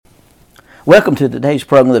Welcome to today's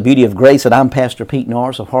program, The Beauty of Grace, and I'm Pastor Pete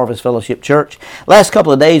Norris of Harvest Fellowship Church. Last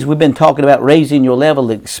couple of days, we've been talking about raising your level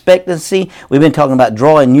of expectancy. We've been talking about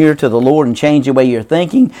drawing near to the Lord and changing the way you're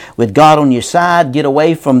thinking. With God on your side, get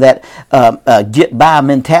away from that get-by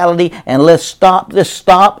mentality, and let's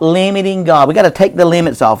stop limiting God. We've got to take the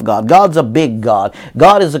limits off God. God's a big God.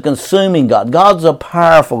 God is a consuming God. God's a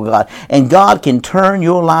powerful God, and God can turn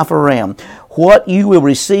your life around. What you will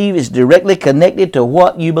receive is directly connected to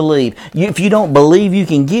what you believe. If you don't believe you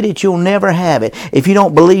can get it, you'll never have it. If you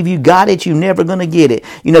don't believe you got it, you're never going to get it.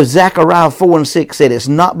 You know, Zechariah 4:6 said, "It's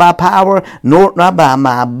not by power, nor not by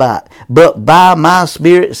my might, but by my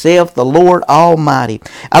Spirit, saith the Lord Almighty."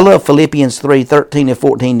 I love Philippians 3:13 and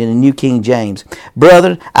 14 in the New King James.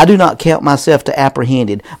 "Brethren, I do not count myself to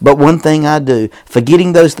apprehended, but one thing I do,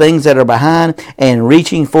 forgetting those things that are behind and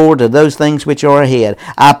reaching forward to those things which are ahead.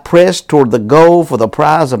 I press toward the goal for the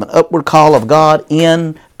prize of an upward call of God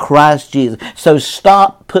in Christ Jesus." So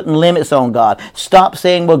stop putting limits on God. Stop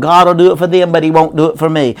saying, well, God will do it for them, but He won't do it for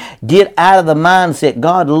me. Get out of the mindset.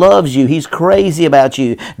 God loves you. He's crazy about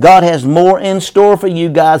you. God has more in store for you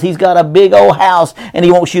guys. He's got a big old house, and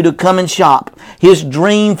He wants you to come and shop. His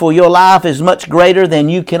dream for your life is much greater than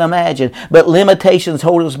you can imagine. But limitations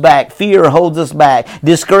hold us back. Fear holds us back.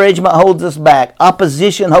 Discouragement holds us back.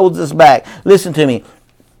 Opposition holds us back. Listen to me.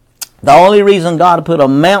 The only reason God put a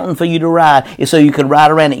mountain for you to ride is so you could ride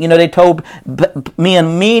around it. You know, they told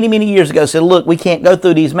men many years ago, said, look, we can't go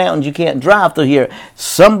through these mountains. You can't drive through here.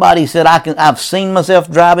 Somebody said, I've seen myself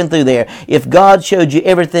driving through there. If God showed you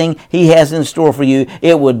everything He has in store for you,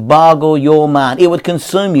 it would boggle your mind. It would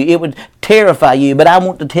consume you. It would terrify you. But I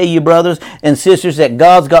want to tell you, brothers and sisters, that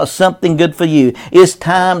God's got something good for you. It's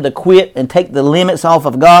time to quit and take the limits off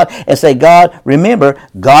of God and say, God, remember,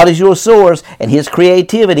 God is your source, and His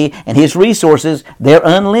creativity and His resources, they're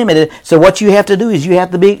unlimited. So what you have to do is you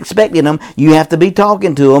have to be expecting them. You have to be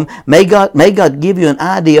talking to them. May God give you an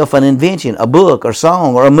idea for an invention, a book or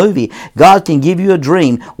song or a movie. God can give you a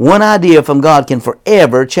dream. One idea from God can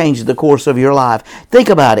forever change the course of your life. Think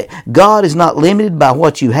about it. God is not limited by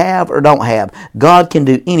what you have or don't have. God can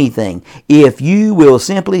do anything if you will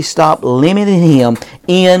simply stop limiting Him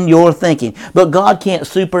in your thinking. But God can't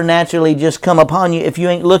supernaturally just come upon you if you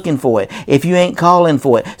ain't looking for it, if you ain't calling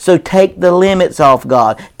for it. So take the limits off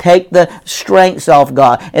God. Take the strengths off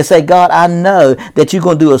God and say, God, I know that you're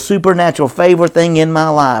going to do a supernatural favor thing in my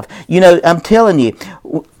life. You know, I'm telling you,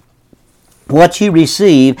 what you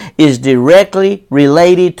receive is directly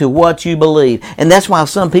related to what you believe. And that's why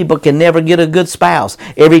some people can never get a good spouse.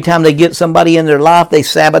 Every time they get somebody in their life, they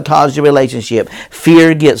sabotage the relationship.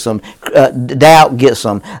 Fear gets them. Doubt gets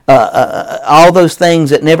them. All those things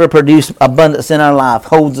that never produce abundance in our life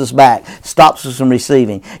holds us back, stops us from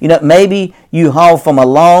receiving. You know, maybe you haul from a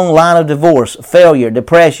long line of divorce, failure,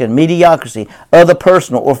 depression, mediocrity, other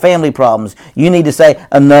personal or family problems. You need to say,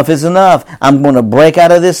 enough is enough. I'm going to break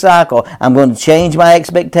out of this cycle. I'm going to change my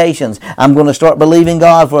expectations. I'm going to start believing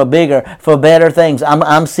God for better things.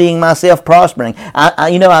 I'm seeing myself prospering. I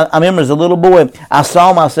remember as a little boy, I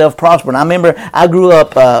saw myself prospering. I remember I grew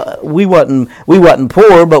up, we wasn't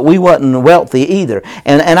poor, but we wasn't wealthy either.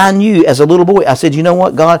 And I knew as a little boy, I said, you know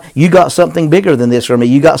what, God, you got something bigger than this for me.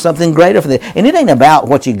 You got something greater for this. And it ain't about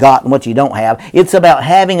what you got and what you don't have. It's about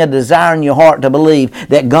having a desire in your heart to believe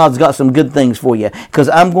that God's got some good things for you. Because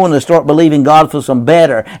I'm going to start believing God for some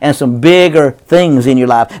better and some bigger things in your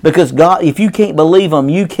life. Because God, if you can't believe them,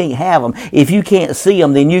 you can't have them. If you can't see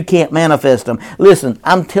them, then you can't manifest them. Listen,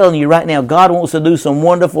 I'm telling you right now, God wants to do some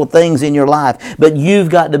wonderful things in your life, but you've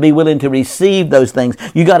got to be willing to receive those things.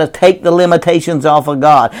 You got to take the limitations off of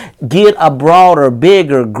God. Get a broader,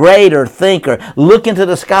 bigger, greater thinker. Look into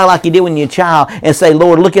the sky like you did when you're a child and say,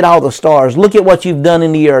 Lord, look at all the stars. Look at what you've done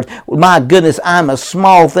in the earth. My goodness, I'm a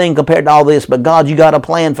small thing compared to all this, but God, you got a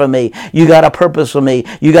plan for me. You got a purpose for me.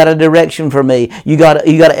 You got a direction for me. You got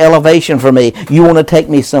an elevation for me. You want to take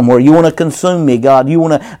me somewhere. You want to consume me, God. You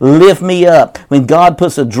want to lift me up. When God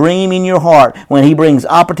puts a dream in your heart, when He brings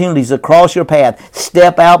opportunities across your path,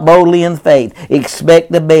 step out boldly in faith.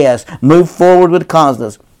 Expect the best. Move forward with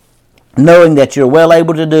confidence, knowing that you're well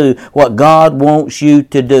able to do what God wants you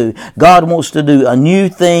to do. God wants to do a new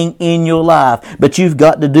thing in your life, but you've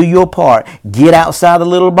got to do your part. Get outside the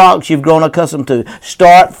little box you've grown accustomed to.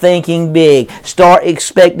 Start thinking big. Start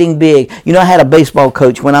expecting big. You know, I had a baseball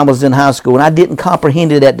coach when I was in high school, and I didn't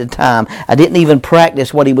comprehend it at the time. I didn't even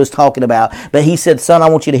practice what he was talking about. But he said, son, I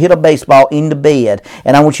want you to hit a baseball into bed,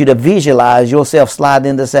 and I want you to visualize yourself sliding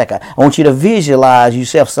into second. I want you to visualize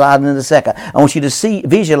yourself sliding into second. I want you to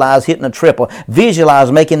visualize hitting getting a triple.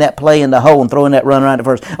 Visualize making that play in the hole and throwing that run right at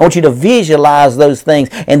first. I want you to visualize those things,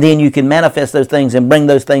 and then you can manifest those things and bring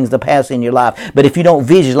those things to pass in your life. But if you don't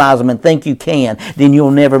visualize them and think you can, then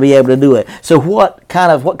you'll never be able to do it. So what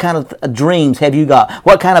kind of dreams have you got?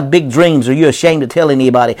 What kind of big dreams are you ashamed to tell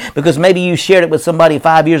anybody? Because maybe you shared it with somebody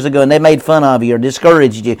 5 years ago and they made fun of you or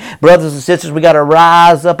discouraged you. Brothers and sisters, we got to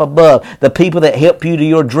rise up above the people that help you to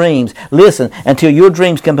your dreams. Listen, until your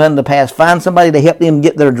dreams come to pass, find somebody to help them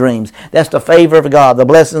get their dreams. That's the favor of God, the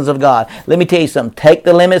blessings of God. Let me tell you something. Take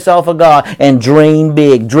the limits off of God and dream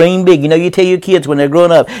big. Dream big. You know, you tell your kids when they're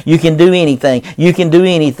growing up, you can do anything. You can do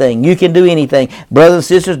anything. You can do anything. Brothers and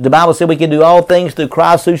sisters, the Bible said we can do all things through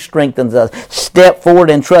Christ who strengthens us. Step forward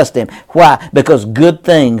and trust Him. Why? Because good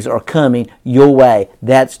things are coming your way.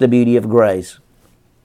 That's the beauty of grace.